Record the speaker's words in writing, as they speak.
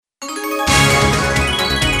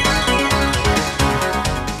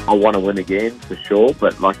I want to win again for sure,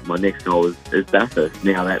 but like my next goal is Bathurst.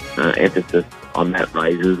 Now that emphasis on that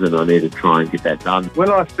raises, and I need to try and get that done.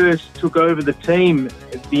 When I first took over the team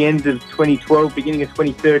at the end of 2012, beginning of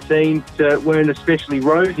 2013, it weren't especially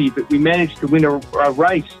rosy, but we managed to win a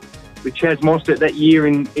race with Chaz Mostert that year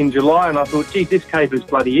in July, and I thought, gee, this caper's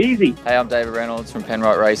bloody easy. Hey, I'm David Reynolds from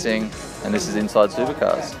Penrite Racing, and this is Inside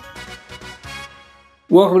Supercars.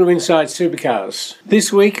 Welcome to Inside Supercars.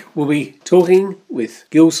 This week we'll be talking with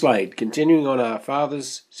Gil Slade, continuing on our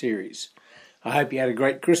Fathers series. I hope you had a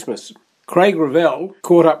great Christmas. Craig Revell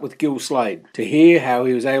caught up with Gil Slade to hear how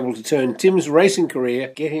he was able to turn Tim's racing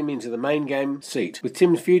career, get him into the main game seat. With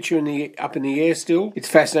Tim's future up in the air still, it's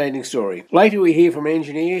a fascinating story. Later we hear from an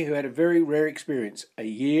engineer who had a very rare experience, a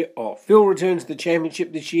year off. Phil returned to the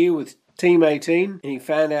championship this year with Team 18,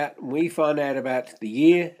 and we find out about the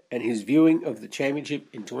year and his viewing of the championship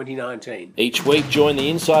in 2019. Each week, join the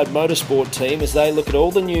Inside Motorsport team as they look at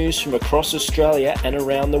all the news from across Australia and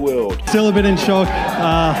around the world. Still a bit in shock.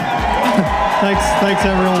 Thanks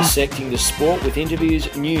everyone. Dissecting the sport with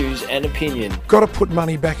interviews, news and opinion. Got to put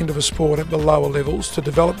money back into the sport at the lower levels to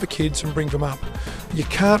develop the kids and bring them up. You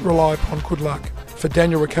can't rely upon good luck. For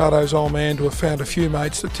Daniel Ricciardo's old man to have found a few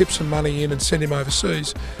mates that tip some money in and send him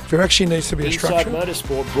overseas, there actually needs to be a structure. Inside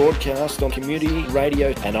Motorsport broadcast on community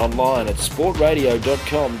radio and online at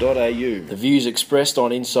sportradio.com.au. The views expressed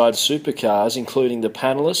on Inside Supercars, including the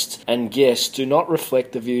panellists and guests, do not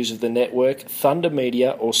reflect the views of the network, Thunder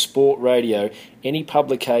Media or Sport Radio. Any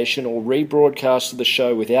publication or rebroadcast of the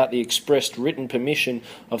show without the expressed written permission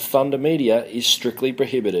of Thunder Media is strictly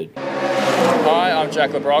prohibited. Hi, I'm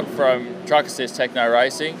Jack LeBrock from Truck Assist Techno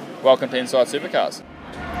Racing. Welcome to Inside Supercars.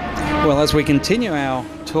 Well, as we continue our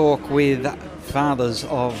talk with fathers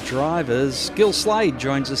of drivers, Gil Slade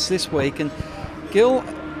joins us this week. And Gil,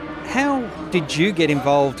 how did you get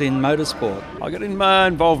involved in motorsport? I got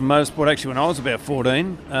involved in motorsport actually when I was about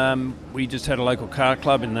 14. We just had a local car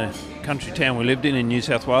club in the country town we lived in New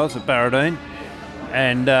South Wales at Barradine,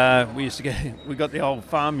 and we got the old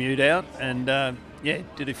farm ute out and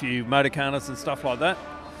did a few motor carnies and stuff like that.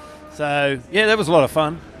 So yeah, that was a lot of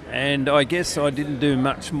fun. And I guess I didn't do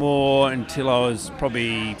much more until I was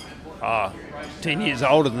probably 10 years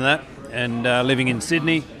older than that, and living in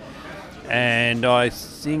Sydney. And I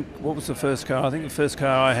think, what was the first car? I think the first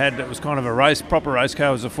car I had that was kind of a proper race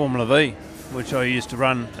car was a Formula V, which I used to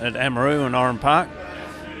run at Amaroo and Oran Park.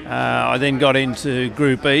 I then got into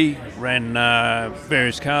Group E, ran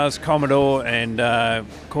various cars, Commodore and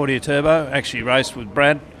Cordia Turbo. Actually raced with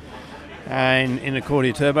Brad and in a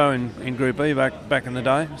Cordia Turbo in Group E back in the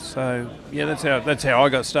day. So yeah, that's how I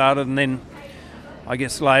got started. And then I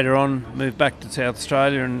guess later on moved back to South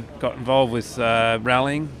Australia and got involved with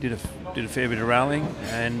rallying. Did a fair bit of rallying,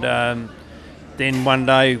 and then one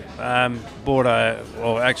day bought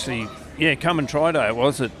come and try day it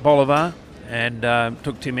was at Bolivar, and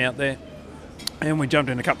took Tim out there, and we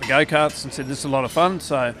jumped in a couple of go-karts and said this is a lot of fun.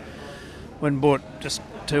 So went and bought just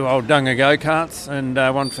two old Dunga go-karts, and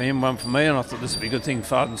one for him, one for me, and I thought this would be a good thing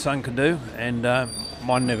father and son could do, and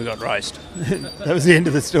mine never got raced. That was the end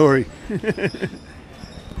of the story.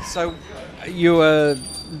 So you were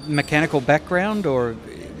mechanical background, or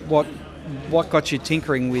what got you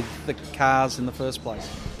tinkering with the cars in the first place?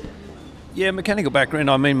 Yeah, mechanical background.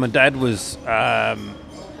 I mean, my dad was a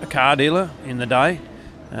car dealer in the day,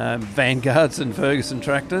 Vanguards and Ferguson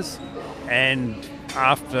tractors, and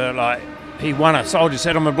after he won a soldier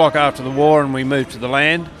settlement block after the war, and we moved to the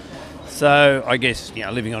land. So I guess,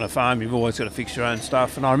 living on a farm, you've always got to fix your own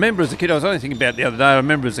stuff. And I remember as a kid, I was only thinking about it the other day, I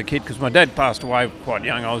remember as a kid, because my dad passed away quite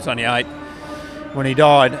young, I was only 8 when he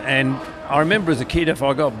died, and I remember as a kid, if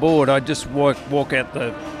I got bored, I'd just walk out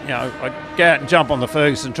I'd go out and jump on the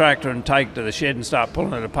Ferguson tractor and take it to the shed and start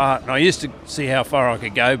pulling it apart. And I used to see how far I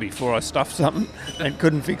could go before I stuffed something and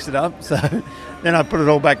couldn't fix it up. So then I put it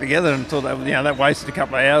all back together and thought that wasted a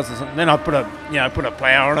couple of hours or something. Then I put a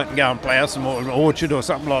plough on it and go and plough some more, an orchard or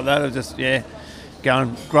something like that. I just go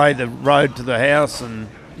and grade the road to the house and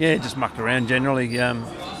just mucked around generally.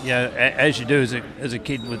 As you do as a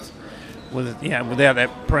kid without that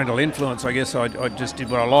parental influence, I guess I just did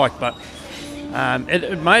what I liked. But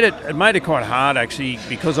it made it quite hard actually,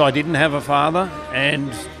 because I didn't have a father and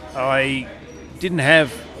I didn't have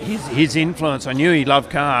his influence. I knew he loved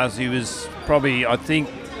cars. He was probably, I think,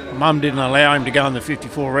 Mum didn't allow him to go on the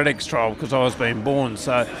 54 Red X trial because I was being born.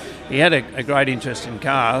 So he had a great interest in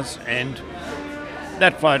cars, and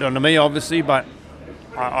that flowed onto me obviously. But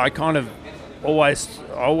I kind of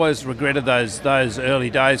always regretted those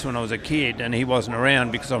early days when I was a kid and he wasn't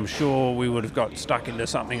around, because I'm sure we would have got stuck into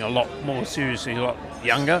something a lot more seriously a lot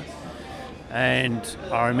younger. And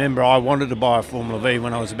I remember I wanted to buy a Formula V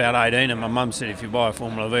when I was about 18, and my mum said, if you buy a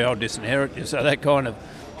Formula V, I'll disinherit you. So that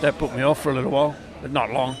put me off for a little while, but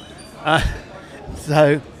not long. That's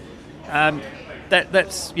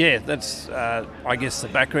I guess the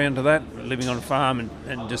background to that, living on a farm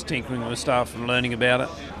and just tinkering with stuff and learning about it.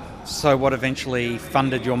 So what eventually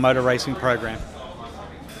funded your motor racing program?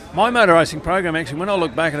 My motor racing program, actually, when I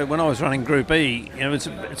look back at it, when I was running Group E,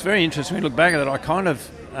 it's very interesting when you look back at it. I kind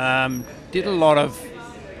of did a lot of...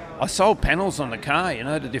 I sold panels on the car,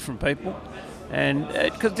 to different people. And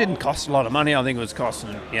because it didn't cost a lot of money, I think it was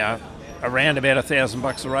costing, around about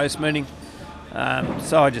 $1,000 a race meeting.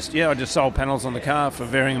 So I just sold panels on the car for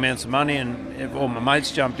varying amounts of money, and all my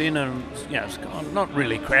mates jumped in, and it's not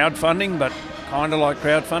really crowdfunding, but kind of like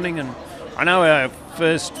crowdfunding. And I know our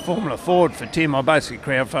first Formula Ford for Tim, I basically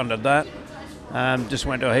crowdfunded that. Just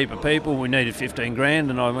went to a heap of people. We needed 15 grand,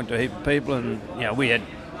 and I went to a heap of people, and we had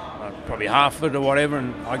probably half of it or whatever,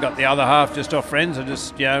 and I got the other half just off friends, or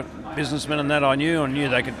just businessmen and that I knew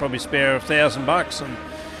they could probably spare $1,000, and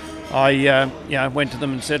I went to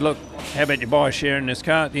them and said, look, how about you buy a share in this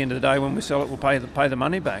car? At the end of the day, when we sell it, we'll pay the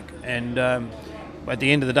money back. And at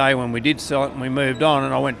the end of the day, when we did sell it and we moved on,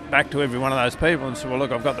 and I went back to every one of those people and said, well,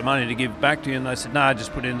 look, I've got the money to give back to you. And they said, no,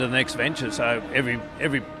 just put it into the next venture. So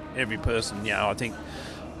every person, I think,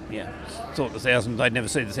 thought the 1,000, they'd never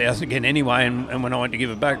see the 1,000 again anyway. And when I went to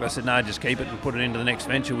give it back, they said, no, just keep it and put it into the next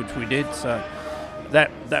venture, which we did. So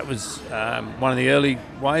that was one of the early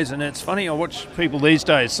ways. And it's funny, I watch people these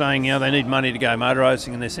days saying, they need money to go motor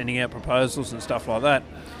racing, and they're sending out proposals and stuff like that.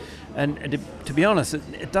 And to be honest,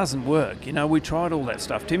 it doesn't work. We tried all that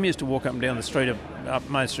stuff. Tim used to walk up and down the street up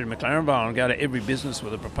Main Street of McLaren Vale and go to every business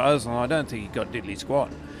with a proposal, and I don't think he got diddly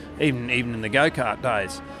squat, even in the go-kart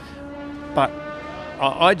days. But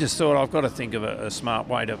I just thought, I've got to think of a smart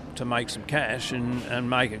way to make some cash and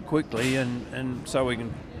make it quickly, and so we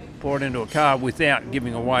can pour it into a car without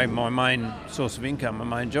giving away my main source of income, my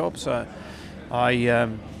main job. So I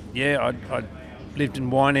lived in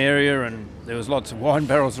wine area, and there was lots of wine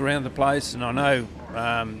barrels around the place, and I know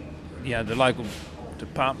the local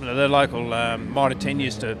department, the local Mitre 10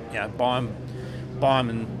 used to buy them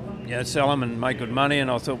and sell them and make good money. And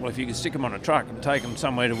I thought, well, if you could stick them on a truck and take them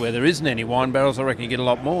somewhere to where there isn't any wine barrels, I reckon you get a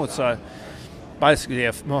lot more. So basically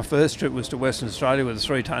my first trip was to Western Australia with a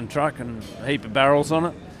 3-tonne truck and a heap of barrels on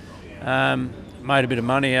it. Made a bit of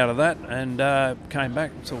money out of that, and came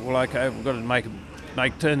back and thought, well, okay, we've got to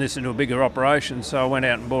turn this into a bigger operation. So I went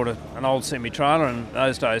out and bought an old semi-trailer, and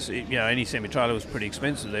those days, any semi-trailer was pretty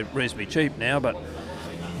expensive. They're reasonably cheap now, but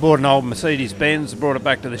bought an old Mercedes-Benz, brought it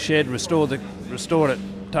back to the shed, restored it,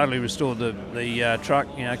 totally restored the truck,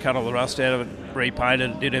 cut all the rust out of it, repainted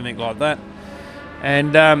it, did everything like that,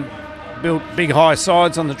 and built big high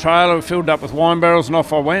sides on the trailer, filled up with wine barrels, and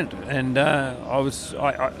off I went. And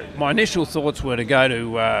my initial thoughts were to go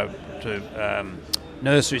to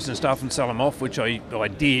nurseries and stuff and sell them off, which I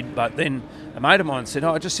did. But then a mate of mine said,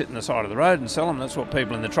 just sit on the side of the road and sell them. That's what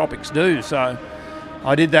people in the tropics do. So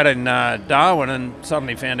I did that in Darwin, and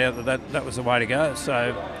suddenly found out that was the way to go.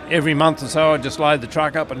 So every month or so I'd just load the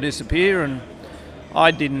truck up and disappear, and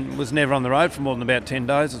I was never on the road for more than about 10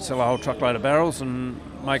 days. I'd sell a whole truckload of barrels and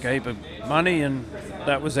make a heap of money, and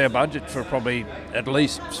that was our budget for probably at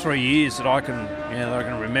least 3 years that I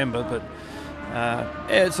can remember.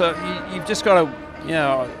 But so you've just got to,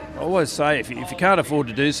 I always say, if you can't afford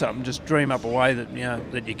to do something, just dream up a way that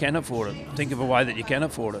that you can afford it. Think of a way that you can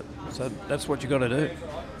afford it. So that's what you got to do.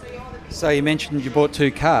 So you mentioned you bought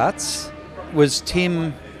 2 karts. Was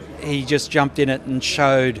Tim, he just jumped in it and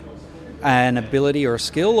showed an ability or a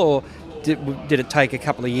skill, or did it take a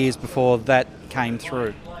couple of years before that came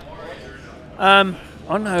through? I'm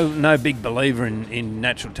no big believer in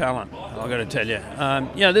natural talent, I've got to tell you.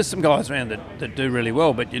 There's some guys around that do really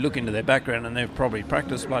well, but you look into their background and they've probably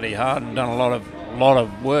practiced bloody hard and done a lot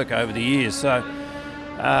of work over the years. So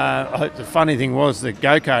the funny thing was, the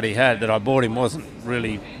go-kart he had that I bought him wasn't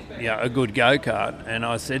really a good go-kart, and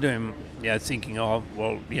I said to him, thinking, I'll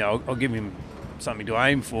give him something to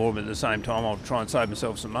aim for, but at the same time I'll try and save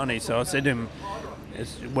myself some money. So I said to him,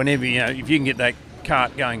 whenever, if you can get that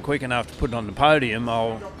kart going quick enough to put it on the podium,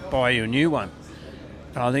 I'll buy you a new one.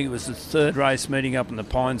 And I think it was the 3rd race meeting up in the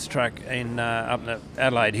Pines track up in the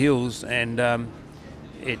Adelaide Hills, and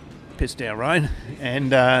it pissed down rain,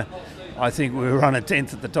 and I think we were running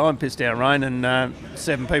 10th at the time, pissed down rain, and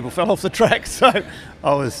 7 people fell off the track. So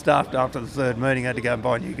I was stuffed after the 3rd meeting. I had to go and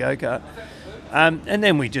buy a new go-kart. And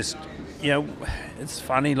then we just, it's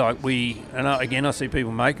funny, I see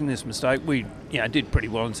people making this mistake. We, did pretty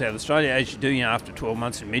well in South Australia, as you do, after 12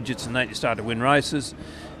 months in midgets and that, you start to win races.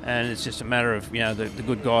 and it's just a matter of, the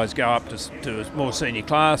good guys go up to a more senior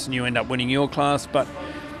class and you end up winning your class. But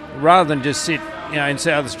rather than just sit, in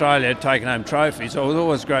South Australia taking home trophies, I was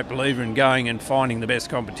always a great believer in going and finding the best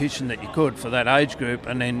competition that you could for that age group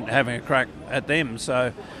and then having a crack at them.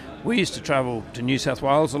 So we used to travel to New South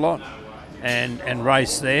Wales a lot and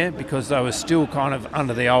race there, because they were still kind of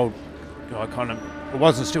under the old, it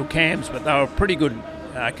wasn't still cams, but they were pretty good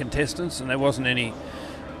contestants, and there wasn't any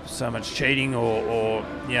so much cheating or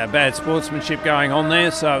bad sportsmanship going on there.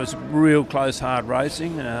 So it was real close, hard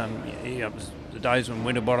racing. It was the days when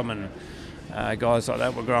Winterbottom and guys like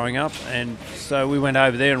that were growing up, and so we went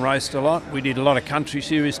over there and raced a lot. We did a lot of country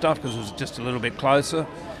series stuff because it was just a little bit closer,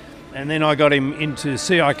 and then I got him into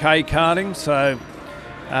CIK karting. So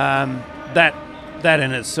that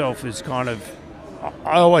in itself is kind of,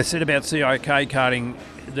 I always said about CIK karting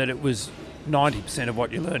that it was 90% of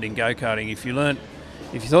what you learned in go-karting. If you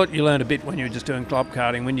thought you learned a bit when you were just doing club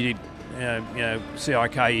karting, when you did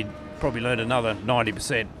CIK, you'd probably learned another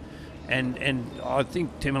 90%. And I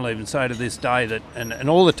think Tim will even say to this day that, and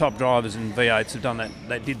all the top drivers in V8s have done that,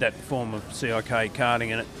 they did that form of CIK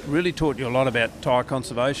karting, and it really taught you a lot about tyre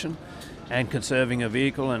conservation and conserving a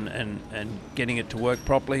vehicle and getting it to work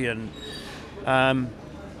properly. And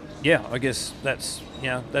I guess that's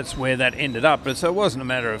where that ended up. But so it wasn't a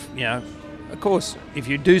matter of course, if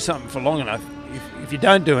you do something for long enough, if you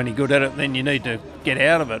don't do any good at it, then you need to get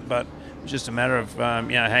out of it. But it's just a matter of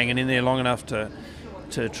hanging in there long enough to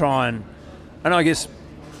try and I guess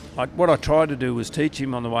what I tried to do was teach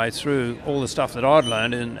him on the way through all the stuff that I'd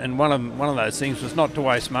learned, and one of those things was not to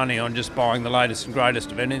waste money on just buying the latest and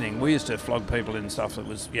greatest of anything. We used to flog people in stuff that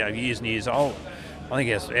was years and years old. I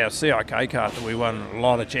think our CIK kart that we won a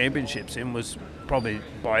lot of championships in was probably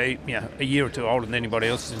by a year or two older than anybody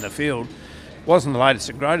else in the field. Wasn't the latest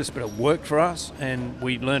and greatest, but it worked for us, and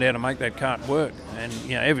we learned how to make that kart work. And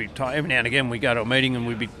every now and again we go to a meeting and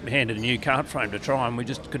we'd be handed a new kart frame to try, and we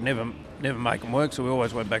just could never make them work. So we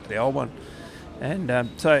always went back to the old one.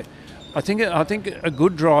 And so I think a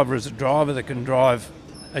good driver is a driver that can drive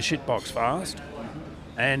a shitbox fast.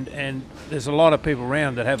 And there's a lot of people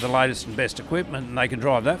around that have the latest and best equipment and they can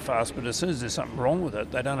drive that fast, but as soon as there's something wrong with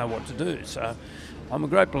it, they don't know what to do. So I'm a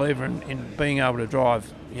great believer in being able to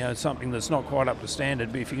drive, something that's not quite up to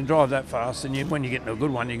standard. But if you can drive that fast, then when you get into a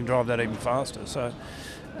good one, you can drive that even faster. So,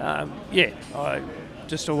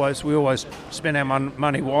 we always spend our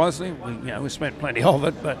money wisely. We spent plenty of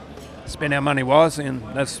it, but spend our money wisely, and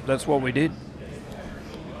that's what we did.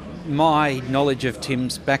 My knowledge of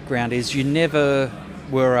Tim's background is you never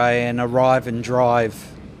were an arrive and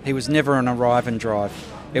drive. He was never an arrive and drive.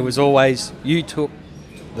 It was always you took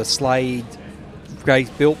the Slade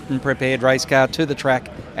built and prepared race car to the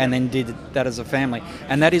track and then did that as a family.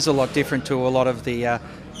 And that is a lot different to a lot of the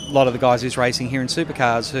guys who's racing here in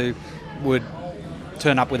supercars who would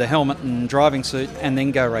turn up with a helmet and driving suit and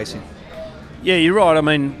then go racing. Yeah, you're right. I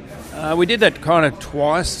mean, we did that kind of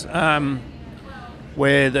twice,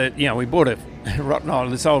 where we bought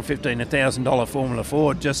this old $15,000 Formula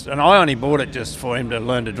Ford, and I only bought it just for him to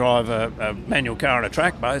learn to drive a manual car on a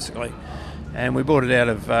track, basically. And we bought it out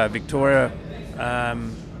of Victoria,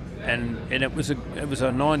 and it was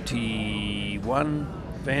a 91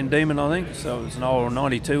 Van Diemen, I think. So it was an old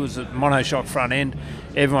 92. It was a monoshock front end.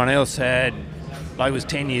 Everyone else had, it was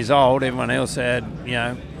 10 years old. Everyone else had,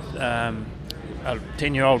 a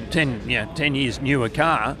 10 years newer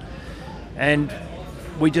car, and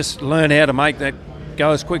we just learned how to make that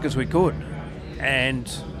go as quick as we could.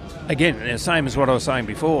 And again, the same as what I was saying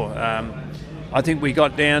before. I think we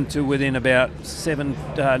got down to within about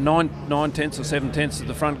 9 tenths or 7 tenths of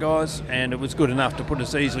the front guys, and it was good enough to put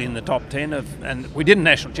us easily in the top 10 and we did a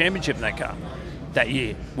national championship in that car that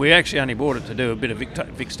year. We actually only bought it to do a bit of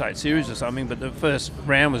Vic State Series or something, but the first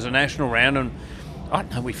round was a national round, and I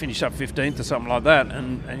don't know, we finished up 15th or something like that,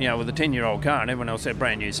 and with a 10-year-old car and everyone else had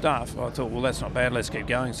brand new stuff, I thought, well, that's not bad, let's keep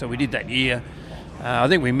going. So we did that year. I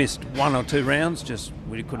think we missed 1 or 2 rounds, just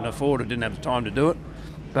we couldn't afford it, didn't have the time to do it.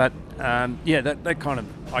 But that kind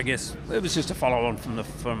of, I guess, it was just a follow-on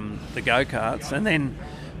from the go-karts. And then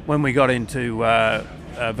when we got into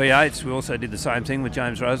V8s, we also did the same thing with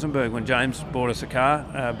James Rosenberg. When James bought us a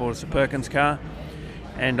Perkins car,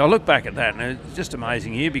 and I look back at that, and it's just an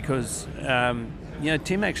amazing year because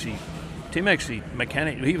Tim actually he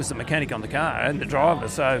was the mechanic on the car and the driver.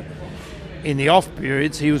 So in the off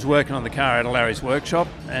periods, he was working on the car at Larry's workshop,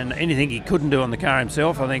 and anything he couldn't do on the car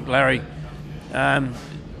himself, I think Larry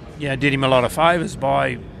did him a lot of favours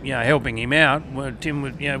by helping him out. Where Tim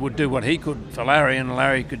would do what he could for Larry, and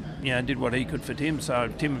Larry could did what he could for Tim.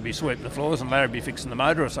 So Tim would be sweeping the floors and Larry would be fixing the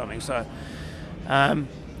motor or something. So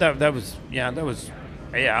that was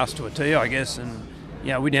us to a T, I guess, and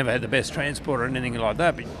we never had the best transport or anything like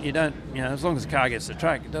that. But you don't, as long as the car gets the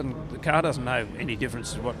track, the car doesn't know any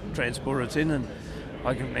difference to what transporter it's in. And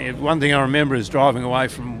one thing I remember is driving away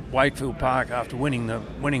from Wakefield Park after winning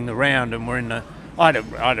the round, and we're in the. I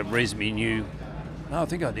had a reasonably new. No, I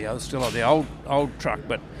think I still had the old truck,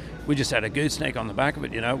 but we just had a gooseneck on the back of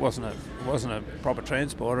it. It wasn't a proper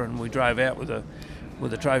transporter, and we drove out with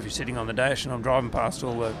a trophy sitting on the dash, and I'm driving past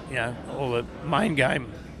all the main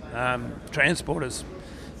game transporters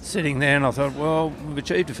sitting there, and I thought, well, we've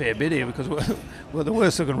achieved a fair bit here because we're the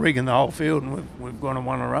worst looking rig in the whole field, and we've gone and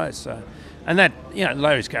won a race. So, and that,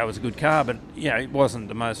 Larry's car was a good car, but it wasn't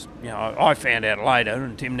the most. I found out later,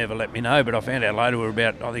 and Tim never let me know, but I found out later we were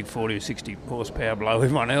about, I think, 40 or 60 horsepower below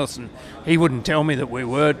everyone else, and he wouldn't tell me that we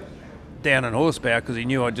were down in horsepower because he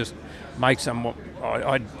knew I'd just make some.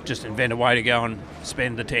 I'd just invent a way to go and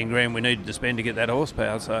spend the 10 grand we needed to spend to get that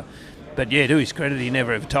horsepower. So, but to his credit, he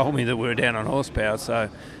never ever told me that we were down on horsepower. So,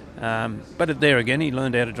 but there again, he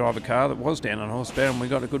learned how to drive a car that was down on horsepower, and we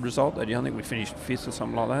got a good result that year. I think we finished 5th or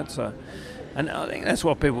something like that. So, and I think that's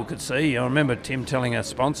what people could see. I remember Tim telling our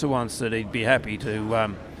sponsor once that he'd be happy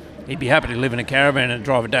to live in a caravan and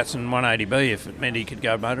drive a Datsun 180B if it meant he could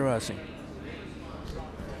go motor racing.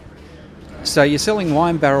 So you're selling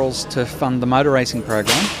wine barrels to fund the motor racing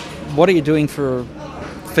program. What are you doing for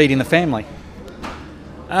feeding the family?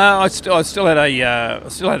 I still had a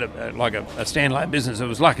standalone business. I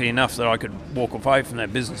was lucky enough that I could walk away from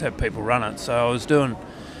that business, have people run it. So I was doing.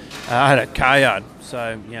 I had a car yard,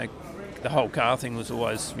 so the whole car thing was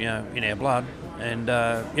always in our blood, and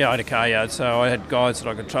I had a car yard, so I had guys that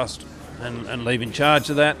I could trust and leave in charge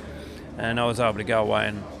of that, and I was able to go away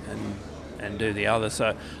and do the other.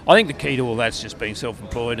 So I think the key to all that's just being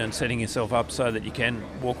self-employed and setting yourself up so that you can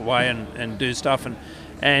walk away and do stuff.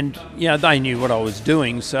 And they knew what I was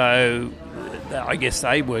doing, so I guess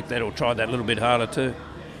they worked that or tried that a little bit harder too.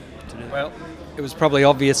 Well, it was probably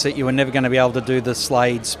obvious that you were never going to be able to do the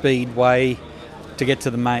Slade Speedway to get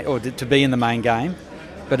to the main, or to be in the main game.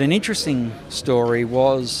 But an interesting story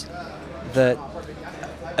was that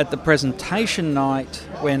at the presentation night,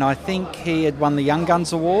 when I think he had won the Young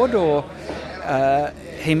Guns Award, or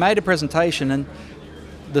he made a presentation, and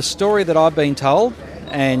the story that I've been told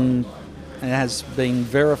and has been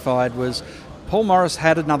verified was Paul Morris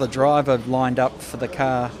had another driver lined up for the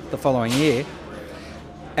car the following year,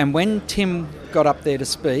 and when Tim got up there to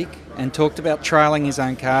speak and talked about trailing his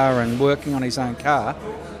own car and working on his own car,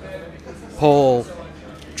 Paul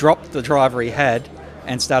dropped the driver he had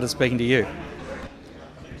and started speaking to you.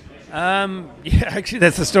 Actually,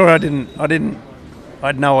 that's the story. I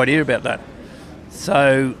had no idea about that.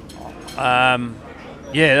 So,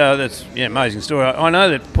 that's amazing story. I know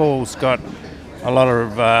that Paul's got a lot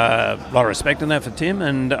of respect in that for Tim,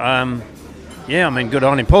 and good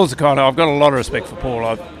on him. Paul's the kind of, I've got a lot of respect for Paul.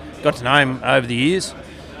 I've got to know him over the years,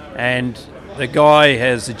 and the guy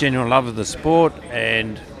has a genuine love of the sport,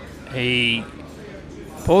 and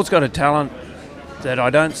Paul's got a talent that I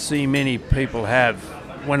don't see many people have.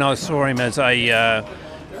 When I saw him as a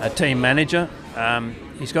team manager,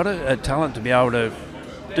 he's got a talent to be able to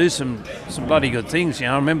do some bloody good things.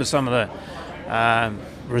 I remember some of the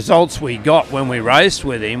results we got when we raced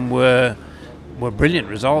with him were brilliant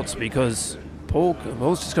results because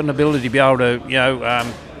Paul's just got an ability to be able to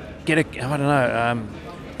get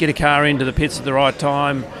a car into the pits at the right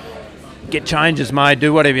time, get changes made,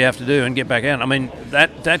 do whatever you have to do, and get back out. I mean,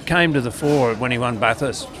 that came to the fore when he won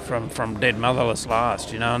Bathurst from dead motherless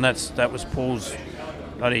last, and that was Paul's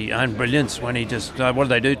bloody own brilliance when he just what did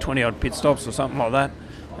they do, 20 odd pit stops or something like that,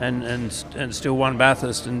 and still won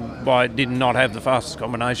Bathurst and did not have the fastest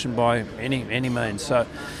combination by any means. So.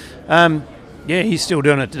 He's still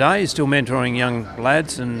doing it today. He's still mentoring young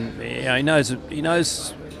lads, and he knows.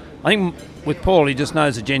 I think with Paul, he just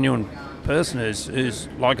knows a genuine person who's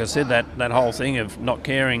like I said, that whole thing of not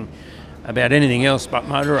caring about anything else but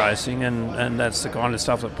motor racing, and that's the kind of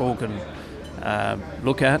stuff that Paul can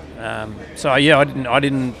look at. I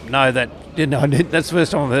didn't know that. That's the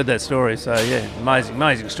first time I've heard that story. So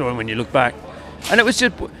amazing story when you look back, and it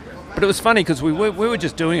was funny because we were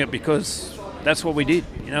just doing it because that's what we did.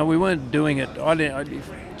 We weren't doing it. I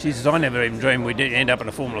never even dreamed we'd end up in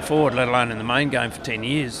a Formula Ford, let alone in the main game for 10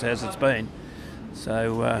 years, as it's been.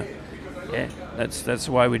 So, that's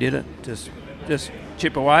the way we did it. Just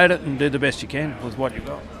chip away at it and do the best you can with what you've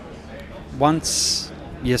got. Once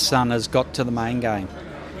your son has got to the main game,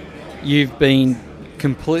 you've been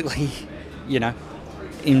completely,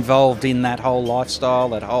 involved in that whole lifestyle,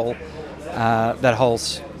 that whole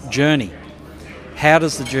journey. How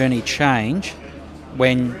does the journey change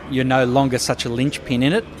when you're no longer such a linchpin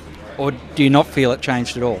in it, or do you not feel it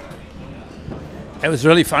changed at all? It was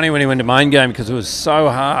really funny when he went to main game because it was so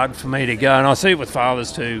hard for me to go, and I see it with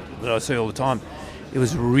fathers too, that I see all the time. It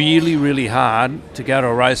was really, really hard to go to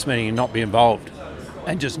a race meeting and not be involved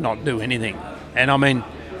and just not do anything. And I mean,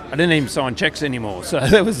 I didn't even sign checks anymore, so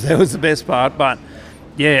that was the best part. But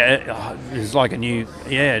yeah, it was like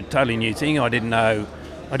totally new thing. I didn't know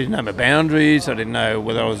my boundaries. I didn't know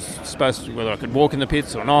whether I could walk in the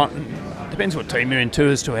pits or not. And it depends what team you're in too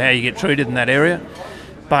as to how you get treated in that area.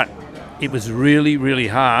 But it was really, really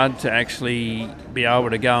hard to actually be able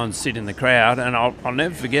to go and sit in the crowd. And I'll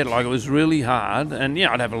never forget, like, it was really hard. And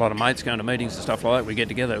yeah, I'd have a lot of mates going to meetings and stuff like that. We'd get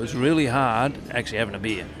together. It was really hard actually having a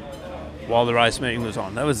beer while the race meeting was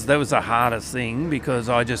on. That was the hardest thing, because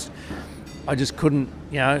I just couldn't,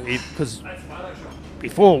 because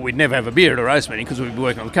before we'd never have a beer at a race meeting because we'd be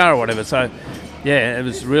working on the car or whatever. So yeah, it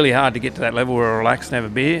was really hard to get to that level where I relaxed and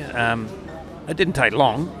have a beer. It didn't take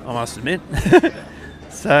long, I must admit.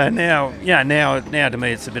 So now to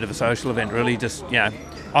me it's a bit of a social event, really. Just, I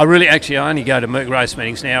only go to race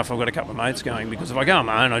meetings now if I've got a couple of mates going, because if I go on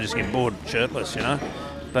my own I just get bored shirtless,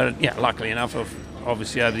 But yeah, luckily enough I've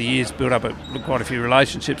obviously over the years built up quite a few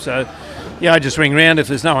relationships. So yeah, I just ring round. If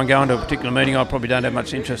there's no one going to a particular meeting, I probably don't have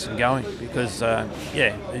much interest in going, because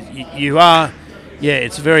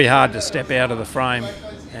it's very hard to step out of the frame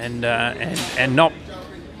and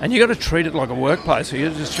you got to treat it like a workplace. So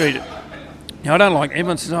you just treat it. I don't like,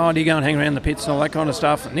 everyone says, do you go and hang around the pits and all that kind of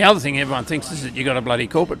stuff? And the other thing everyone thinks is that you got a bloody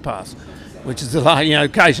corporate pass, which is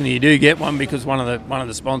occasionally you do get one because one of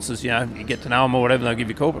the sponsors, you get to know them or whatever, they'll give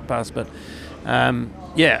you a corporate pass. But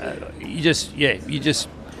you just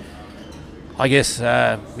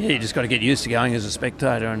got to get used to going as a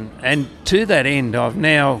spectator. And to that end, I've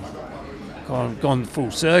now gone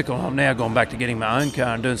full circle. I've now gone back to getting my own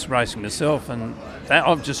car and doing some racing myself, and that,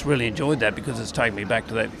 I've just really enjoyed that, because it's taken me back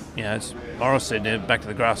to that, as Morris said, back to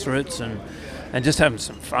the grassroots and just having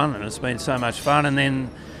some fun, and it's been so much fun. And then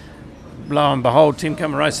lo and behold, Tim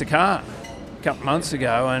come and race the car a couple of months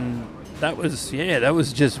ago, and that was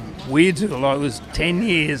just weird. It was 10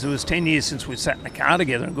 years. It was 10 years since we sat in the car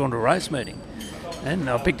together and gone to a race meeting. And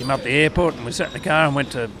I picked him up at the airport, and we sat in the car and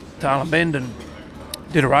went to Tarlin Bend and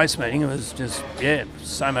did a race meeting. It was just,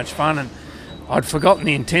 so much fun. And I'd forgotten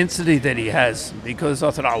the intensity that he has, because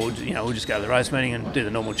I thought, we'll just go to the race meeting and do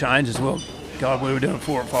the normal changes. Well, God, we were doing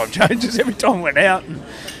 4 or 5 changes every time we went out, and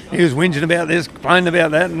he was whinging about this, complaining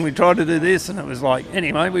about that, and we tried to do this, and it was like,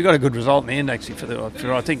 anyway, we got a good result in the end, actually.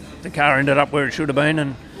 I think the car ended up where it should have been,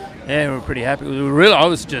 and yeah, we were pretty happy. I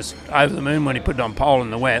was just over the moon when he put it on pole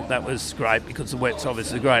in the wet. That was great, because the wet's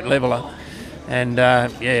obviously a great leveller. And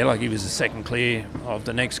he was a second clear of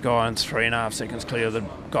the next guy and 3.5 seconds clear of the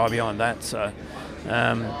guy behind that. So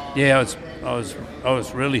I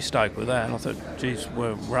was really stoked with that. And I thought, geez,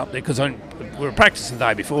 we're up there, because we were practicing the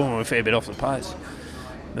day before and we were a fair bit off the pace.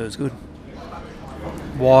 But it was good.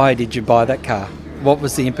 Why did you buy that car? What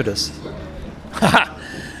was the impetus?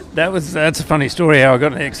 That's a funny story how I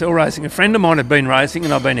got into XL racing. A friend of mine had been racing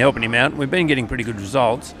and I've been helping him out. We've been getting pretty good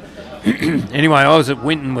results. Anyway, I was at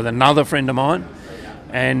Winton with another friend of mine,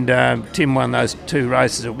 and Tim won those 2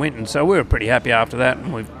 races at Winton, so we were pretty happy after that.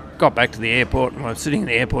 And we got back to the airport, and I was sitting in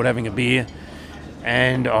the airport having a beer,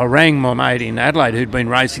 and I rang my mate in Adelaide who'd been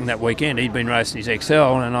racing that weekend. He'd been racing his XL,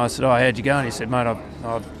 and I said, how'd you go? And he said, mate,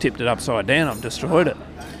 I've tipped it upside down, I've destroyed it.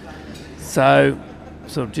 So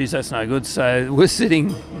geez, that's no good. So we're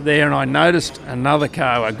sitting there, and I noticed another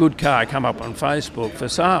car, a good car, come up on Facebook for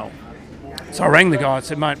sale. So I rang the guy and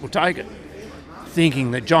said, mate, we'll take it,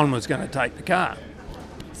 thinking that John was going to take the car,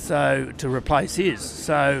 so to replace his.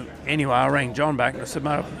 So anyway, I rang John back and I said,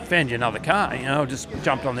 mate, I found you another car. I just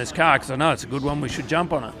jumped on this car because I know it's a good one, we should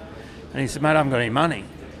jump on it. And he said, mate, I haven't got any money.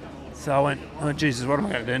 So I went, oh, Jesus, what am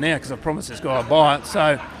I going to do now? Because I promised this guy I'd buy it.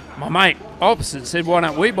 So my mate opposite said, why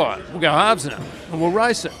don't we buy it? We'll go halves in it and we'll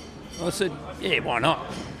race it. I said, yeah, why not?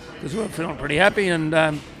 Because we're feeling pretty happy,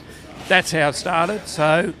 and that's how it started.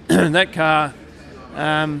 So that car,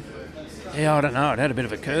 I don't know, it had a bit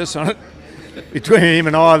of a curse on it. Between him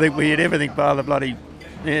and I think we had everything bar the bloody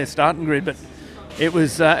starting grid. But it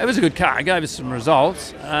was a good car. It gave us some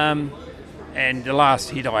results. And the last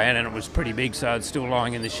hit I had, and it was pretty big, so it's still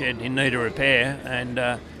lying in the shed in need of repair. And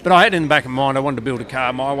but I had in the back of my mind, I wanted to build a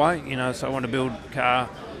car my way, so I wanted to build a car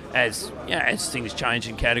as things change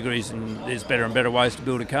in categories, and there's better and better ways to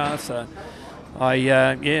build a car. So I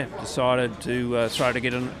decided to throw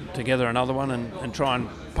together another one and try and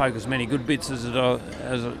poke as many good bits at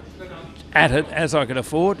it as I could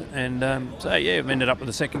afford. And I've ended up with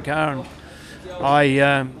a second car, and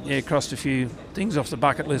I crossed a few things off the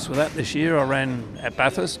bucket list with that this year. I ran at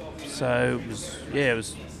Bathurst, so it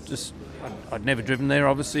was I'd never driven there,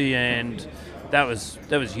 obviously, and that was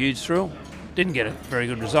a huge thrill. Didn't get a very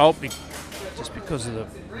good result just because of the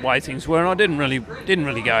way things were, and I didn't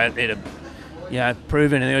really go out there to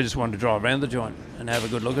prove anything. I just wanted to drive around the joint and have a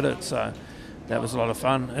good look at it. So that was a lot of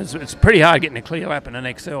fun. It's pretty hard getting a clear lap in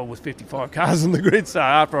an XL with 55 cars on the grid. So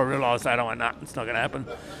after I realised that, I went, nah, it's not going to happen.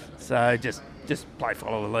 So just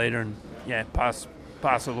follow the leader and pass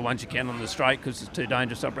all the ones you can on the straight because it's too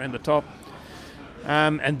dangerous up around the top.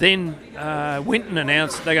 And then Winton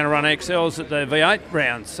announced they're going to run XLs at the V8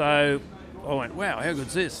 round. So I went, wow, how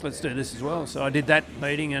good's this? Let's do this as well. So I did that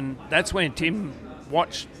meeting, and that's when Tim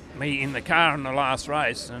watched me in the car in the last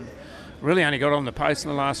race and really only got on the pace in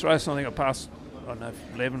the last race. I think I passed,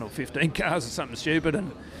 11 or 15 cars or something stupid.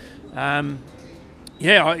 And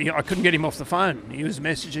I couldn't get him off the phone. He was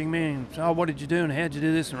messaging me and, oh, what did you do and how'd you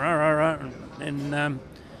do this? And And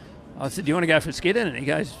I said, do you want to go for a skid in? And he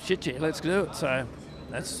goes, shit, yeah, let's do it. So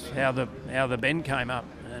that's how the bend came up.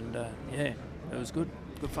 And it was good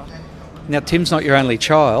fun. Now, Tim's not your only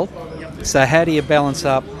child. Yep. So how do you balance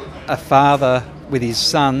up a father with his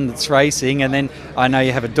son that's racing, and then I know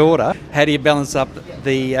you have a daughter? How do you balance up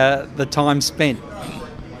the time spent?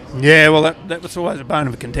 Yeah, well, that was always a bone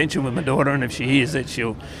of contention with my daughter, and if she hears it,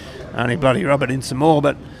 she'll only bloody rub it in some more.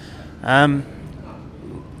 But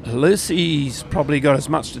Lucy's probably got as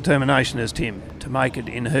much determination as Tim to make it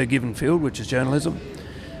in her given field, which is journalism.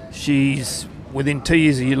 She's within 2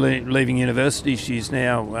 years of leaving university. She's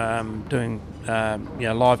now doing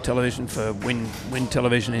live television for Win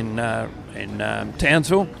Television in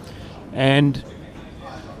Townsville, and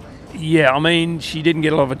she didn't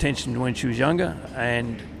get a lot of attention when she was younger.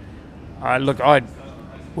 And I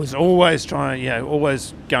was always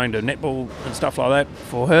always going to netball and stuff like that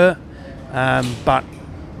for her, but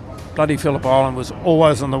bloody Phillip Island was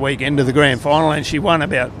always on the weekend of the grand final, and she won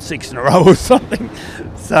about 6 in a row or something.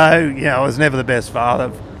 So, I was never the best father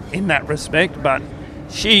in that respect, but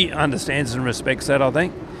she understands and respects that, I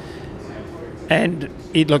think. And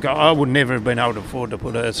I would never have been able to afford to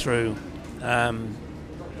put her through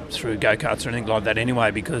go-karts or anything like that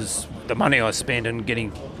anyway, because the money I spent in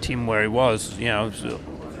getting Tim where he was,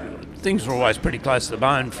 things were always pretty close to the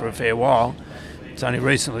bone for a fair while. It's only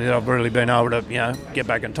recently that I've really been able to, get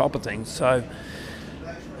back on top of things. So,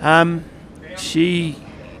 she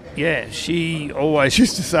always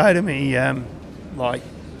used to say to me,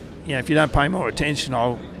 if you don't pay more attention,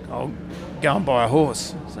 I'll go and buy a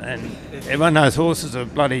horse. And everyone knows horses are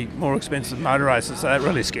bloody more expensive than motor races, so that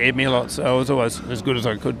really scared me a lot. So I was always as good as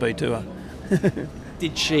I could be to her.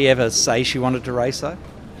 Did she ever say she wanted to race, though?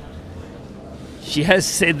 She has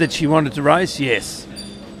said that she wanted to race, yes.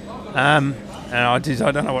 And I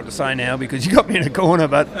don't know what to say now because you got me in a corner,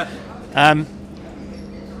 but I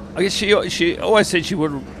guess she always said she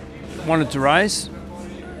wanted to race,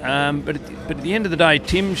 but at the end of the day,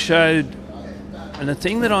 Tim showed, and the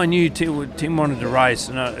thing that I knew Tim wanted to race,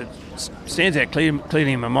 and it stands out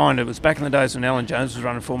clearly in my mind. It was back in the days when Alan Jones was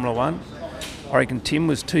running Formula 1. I reckon Tim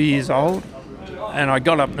was 2 years old, and I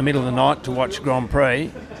got up in the middle of the night to watch Grand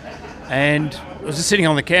Prix, and I was just sitting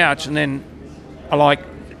on the couch, and then I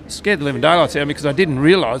scared the living daylights out of me because I didn't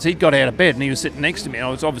realise he'd got out of bed and he was sitting next to me. I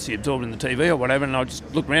was obviously absorbed in the TV or whatever, and I just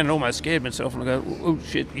looked around and almost scared myself, and I go, oh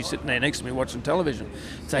shit, he's sitting there next to me watching television.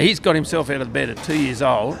 So he's got himself out of bed at 2 years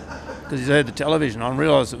old because he's heard the television on,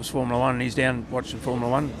 realised it was Formula 1, and he's down watching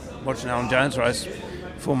Formula 1, watching Alan Jones race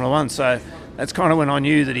Formula 1. So that's kind of when I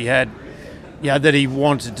knew that he had, that he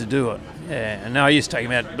wanted to do it. Yeah, and now I used to take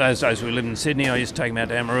him out, those days we lived in Sydney, I used to take him out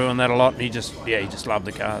to Amaroo and that a lot, and he just loved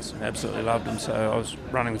the cars, absolutely loved them. So I was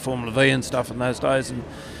running the Formula V and stuff in those days, and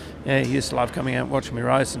he used to love coming out and watching me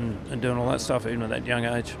race and doing all that stuff even at that young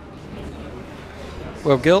age.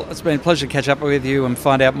 Well, Gil, it's been a pleasure to catch up with you and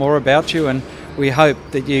find out more about you, and we hope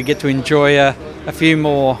that you get to enjoy a few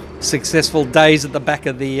more successful days at the back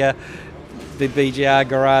of the BGR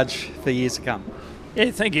garage for years to come.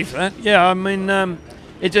 Yeah, thank you for that. Yeah, I mean,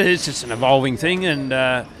 it's just an evolving thing, and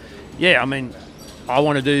I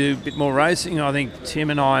want to do a bit more racing. I think Tim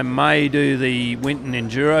and I may do the Winton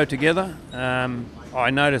Enduro together.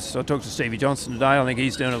 I talked to Stevie Johnson today, I think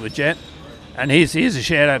he's doing it with Jet. And here's a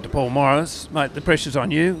shout out to Paul Morris. Mate, the pressure's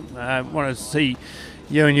on you. I want to see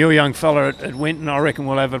you and your young fella at Winton. I reckon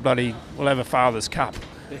we'll have a Father's Cup.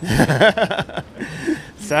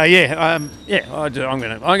 So I'm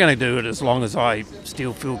going to do it as long as I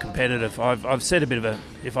still feel competitive. I've set a bit of a,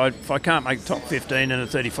 if I can't make top 15 in a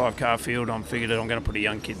 35 car field, I'm figured I'm going to put a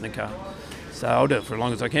young kid in the car. So I'll do it for as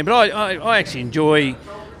long as I can. But I actually enjoy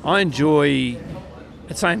the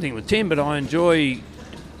same thing with Tim, but I enjoy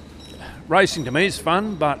racing to me is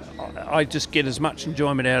fun, but I just get as much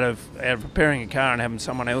enjoyment out of preparing a car and having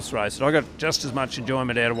someone else race it. I got just as much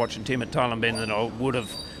enjoyment out of watching Tim at Thailand Bend than I would have,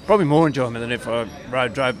 probably more enjoyment than if I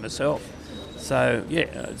drove it myself. So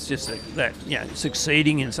yeah, it's just that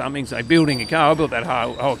succeeding in something, say building a car. I built that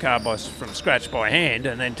whole car from scratch by hand,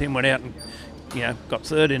 and then Tim went out and got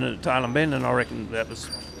third in it at Thailand Bend, and I reckon it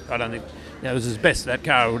was as best that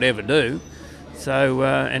car would ever do. So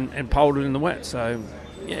and poled it in the wet. So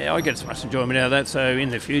yeah, I get as much enjoyment out of that. So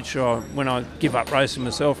in the future, when I give up racing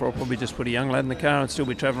myself, I'll probably just put a young lad in the car and still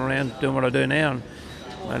be travelling around doing what I do now.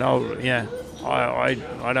 And I don't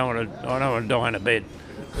want to die in a bed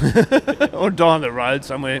or die on the road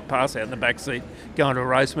somewhere, pass out in the back seat, going to a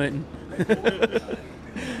race meeting.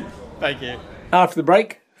 Thank you. After the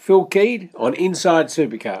break, Phil Keed on Inside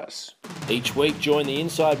Supercars. Each week, join the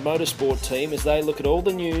Inside Motorsport team as they look at all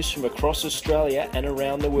the news from across Australia and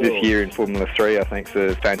around the world. This year in Formula 3, I think it's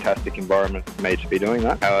a fantastic environment for me to be doing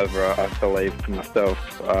that. However, I believe for myself,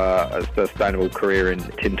 a sustainable career in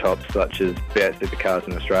tin tops such as V8 Supercars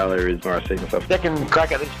in Australia is where I see myself. Second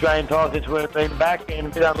crack at the Australian title since we've been back, and a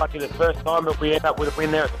bit unlucky the first time, but we end up with a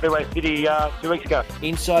win there at Speedway City 2 weeks ago.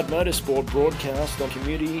 Inside Motorsport broadcast on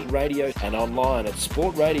community radio and online at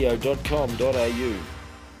sportradio.com.au.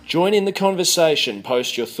 Join in the conversation,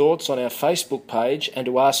 post your thoughts on our Facebook page, and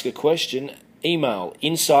to ask a question, email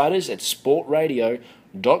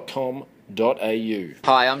insiders@sportradio.com.au.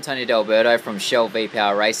 Hi, I'm Tony D'Alberto from Shell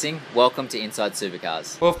V-Power Racing. Welcome to Inside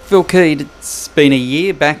Supercars. Well, Phil Keed, it's been a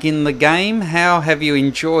year back in the game. How have you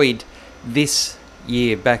enjoyed this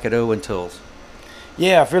year back at Irwin Tools?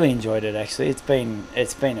 Yeah, I've really enjoyed it actually. It's been a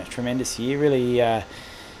tremendous year. Really,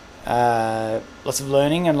 lots of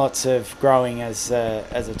learning and lots of growing as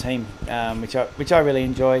a team, which I really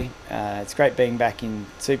enjoy. It's great being back in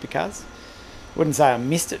Supercars. Wouldn't say I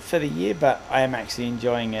missed it for the year, but I am actually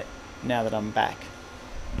enjoying it now that I'm back.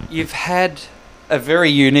 You've had a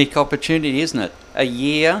very unique opportunity, isn't it? A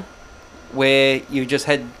year where you just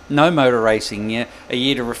had no motor racing, a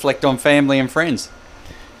year to reflect on family and friends.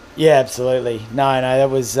 Yeah, absolutely. No,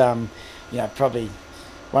 that was probably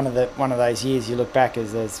one of those years you look back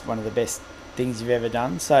as one of the best things you've ever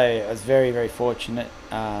done. So I was very, very fortunate,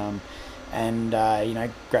 and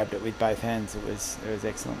grabbed it with both hands. It was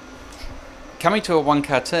excellent. Coming to a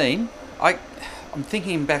one-car team, I'm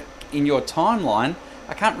thinking back in your timeline.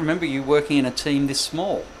 I can't remember you working in a team this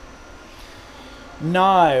small.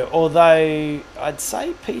 No, although I'd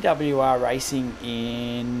say PWR Racing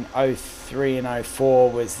in 03 and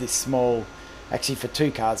 04 was this small, actually for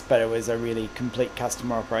two cars, but it was a really complete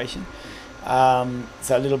customer operation.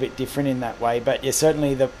 So a little bit different in that way, but yeah,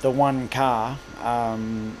 certainly the one car,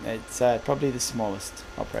 it's probably the smallest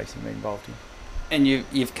operation we're involved in. And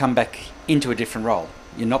you've come back into a different role.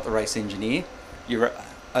 You're not the race engineer, you're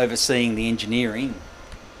overseeing the engineering.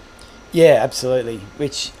 Yeah, absolutely,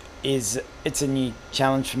 which it's a new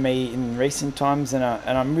challenge for me in recent times, and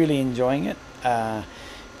I'm really enjoying it.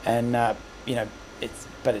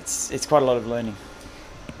 It's quite a lot of learning.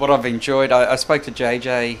 What I've enjoyed, I spoke to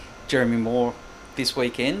JJ Jeremy Moore this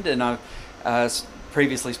weekend, and I've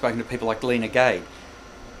previously spoken to people like Lena Gade,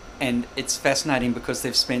 and it's fascinating because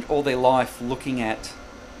they've spent all their life looking at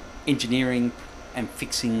engineering and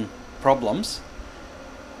fixing problems,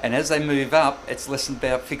 and as they move up, it's less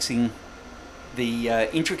about fixing the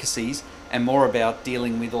intricacies and more about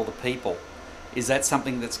dealing with all the people. Is that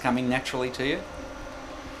something that's coming naturally to you?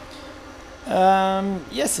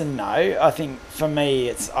 Yes and no. I think for me,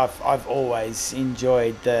 I've always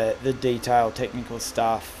enjoyed the detailed technical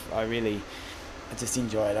stuff. I just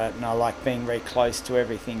enjoy it, and I like being very close to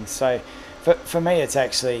everything. So for me, it's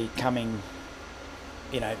actually coming.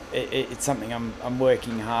 It's something I'm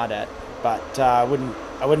working hard at. But I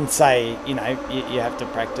wouldn't say you have to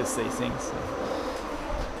practice these things.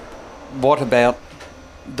 What about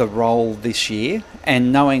the role this year,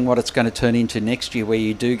 and knowing what it's going to turn into next year where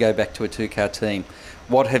you do go back to a two-car team?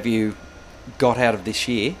 What have you got out of this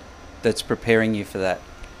year that's preparing you for that?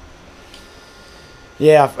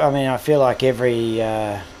 Yeah, I mean, I feel like every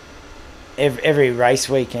race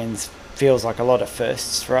weekend feels like a lot of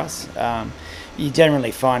firsts for us. You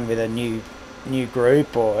generally find with a new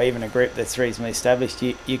group, or even a group that's reasonably established,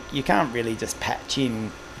 you can't really just patch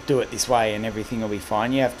in, do it this way and everything will be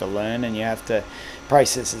fine. You have to learn, and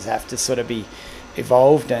processes have to sort of be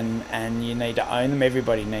evolved, and you need to own them.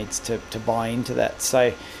 Everybody needs to buy into that.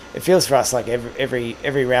 So it feels for us like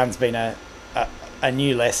every round's been a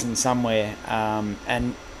new lesson somewhere,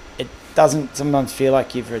 and it doesn't sometimes feel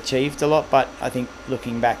like you've achieved a lot, but I think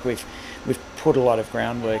looking back we've put a lot of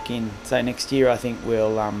groundwork in. So next year I think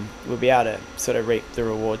we'll be able to sort of reap the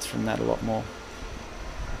rewards from that a lot more.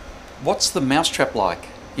 What's the mousetrap like?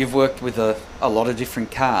 You've worked with a lot of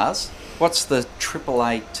different cars. What's the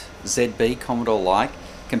 888 ZB Commodore like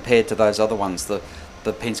compared to those other ones? The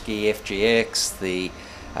Penske FGX, the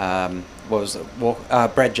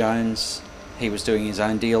Brad Jones. He was doing his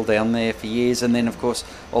own deal down there for years, and then of course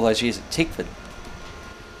all those years at Tickford.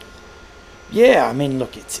 Yeah, I mean,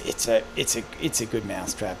 look, it's a good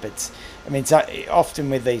mousetrap. It's often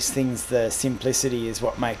with these things, the simplicity is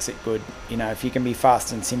what makes it good. You know, if you can be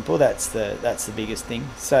fast and simple, that's the biggest thing.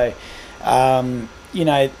 So, you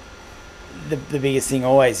know, the biggest thing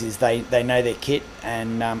always is they know their kit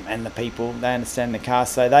and the people. They understand the car,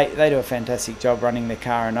 so they do a fantastic job running the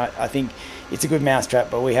car. And I think it's a good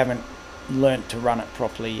mousetrap, but we haven't learnt to run it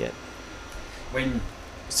properly yet.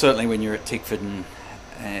 Certainly when you're at Tickford and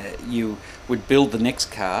you would build the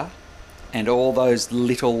next car, and all those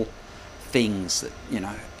little things that, you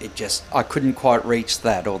know, I couldn't quite reach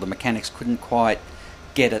that, or the mechanics couldn't quite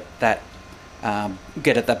get at that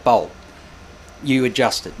bolt. You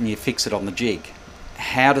adjust it and you fix it on the jig.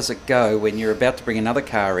 How does it go when you're about to bring another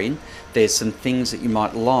car in? There's some things that you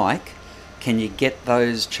might like. Can you get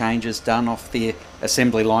those changes done off the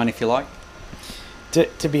assembly line, if you like?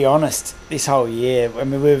 To be honest, this whole year, I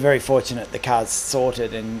mean, we were very fortunate the car's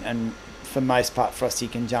sorted, and for the most part Frosty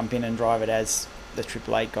can jump in and drive it as the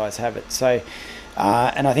 888 guys have it. So,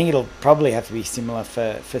 and I think it'll probably have to be similar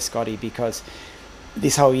for Scotty, because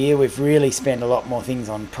this whole year we've really spent a lot more things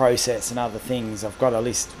on process and other things. We've got a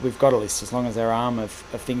list as long as our arm of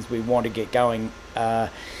things we want to get going. We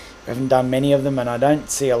haven't done many of them, and I don't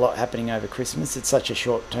see a lot happening over Christmas. It's such a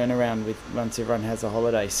short turnaround once everyone has a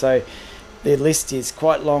holiday. So the list is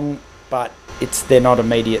quite long, but they're not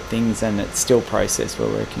immediate things, and it's still process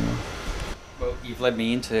we're working on. Well, you've led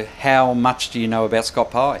me into how much do you know about Scott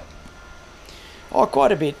Pye? Oh,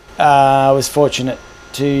 quite a bit. I was fortunate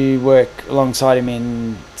to work alongside him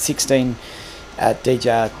in 2016 at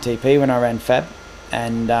DJRTP when I ran Fab,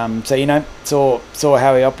 and so, you know, saw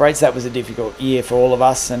how he operates. That was a difficult year for all of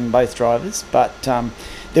us and both drivers, but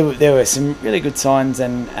there were some really good signs,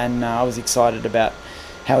 and I was excited about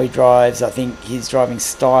how he drives. I think his driving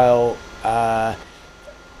style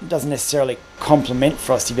doesn't necessarily complement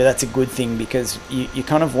Frosty, but that's a good thing, because you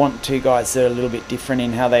kind of want two guys that are a little bit different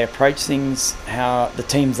in how they approach things, how the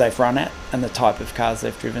teams they've run at, and the type of cars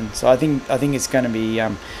they've driven. So I think it's going to be.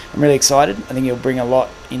 I'm really excited. I think he'll bring a lot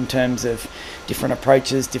in terms of different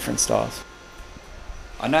approaches, different styles.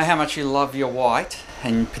 I know how much you love your white,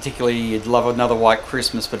 and particularly you'd love another white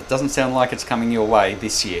Christmas, but it doesn't sound like it's coming your way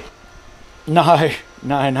this year. No.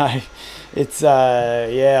 It's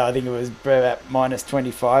I think it was about minus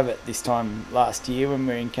 25 at this time last year when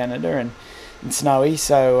we were in Canada and snowy.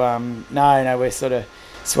 So no, we're sort of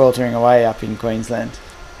sweltering away up in Queensland.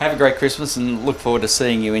 Have a great Christmas and look forward to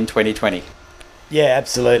seeing you in 2020. Yeah,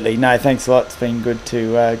 absolutely. No, thanks a lot. It's been good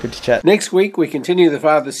to chat. Next week we continue the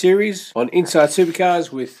Father series on Inside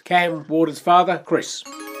Supercars with Cam Ward's father, Chris.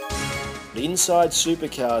 Inside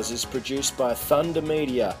Supercars is produced by Thunder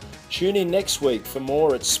Media. Tune in next week for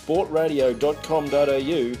more at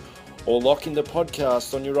sportradio.com.au, or lock in the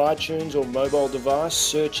podcast on your iTunes or mobile device.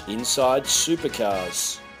 Search Inside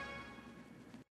Supercars.